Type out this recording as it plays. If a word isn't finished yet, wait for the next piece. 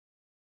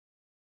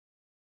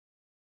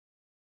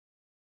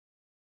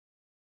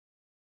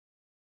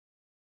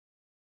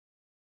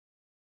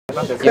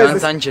Ivan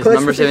Sanchez,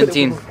 number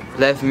 17,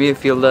 left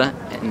midfielder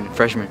and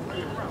freshman.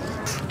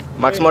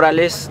 Max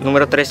Morales,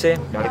 número 13,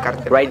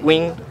 right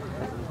wing,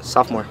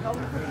 sophomore.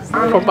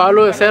 Juan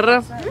Pablo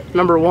Becerra,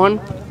 number 1,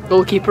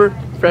 goalkeeper,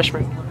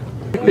 freshman.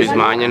 Luis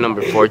Maña,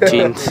 number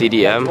 14,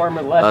 CDM,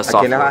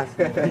 sophomore.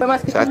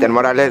 Sebastián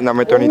Morales,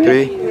 number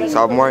 23,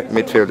 sophomore,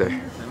 midfielder.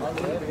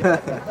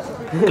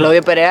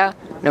 Claudio Perea,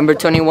 number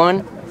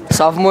 21,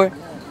 sophomore,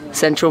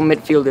 central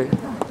midfielder.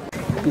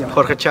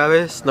 Jorge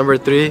Chavez, number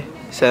 3,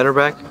 center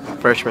back,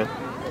 freshman.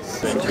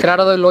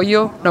 Gerardo Del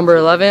Hoyo, number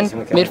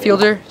 11,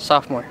 midfielder,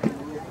 sophomore.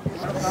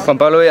 Juan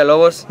Pablo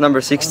Villalobos,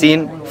 number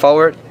 16,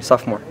 forward,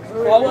 sophomore.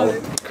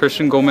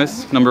 Christian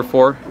Gomez, number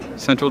 4,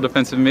 central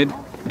defensive mid,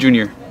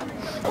 junior.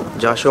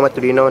 Joshua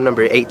Maturino,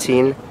 number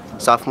 18,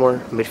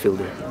 sophomore,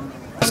 midfielder.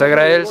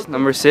 Sagraels,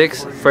 number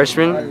 6,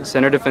 freshman,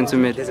 center defensive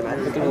mid.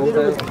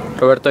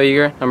 Roberto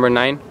Eager, number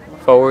 9,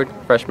 forward,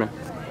 freshman.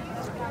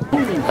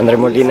 Andre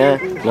Molina,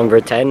 number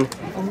 10,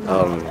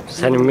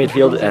 center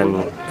midfield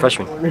and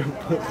freshman.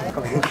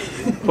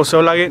 Jose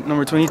Olage,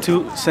 number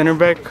 22, center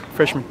back,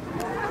 freshman.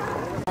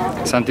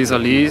 Santi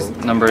Solis,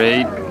 number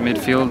 8,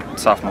 midfield,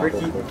 sophomore.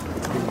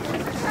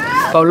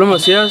 Pablo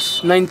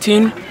Macias,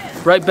 19,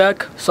 right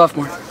back,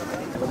 sophomore.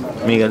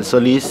 Miguel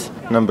Solis,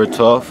 number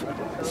 12,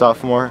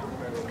 sophomore,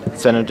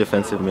 center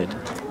defensive mid.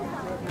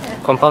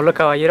 Juan Pablo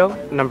Caballero,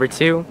 number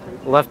 2,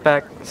 left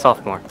back,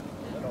 sophomore.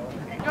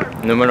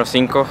 Número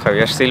 5,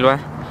 Javier Silva,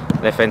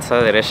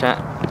 defensa derecha,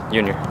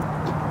 junior.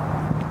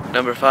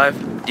 Number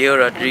 5, Diego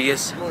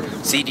Rodriguez,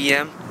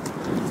 CDM,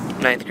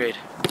 9th grade.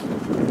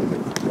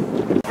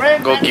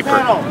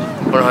 Goalkeeper,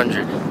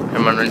 100,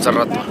 Emmanuel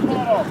Zarrato,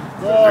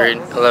 grade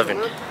 11.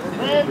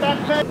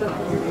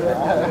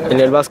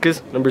 Daniel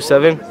Vasquez, number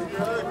 7,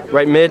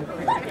 right mid,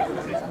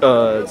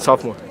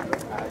 sophomore.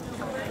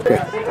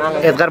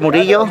 Edgar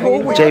Murillo,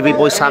 JV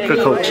boys soccer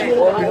coach.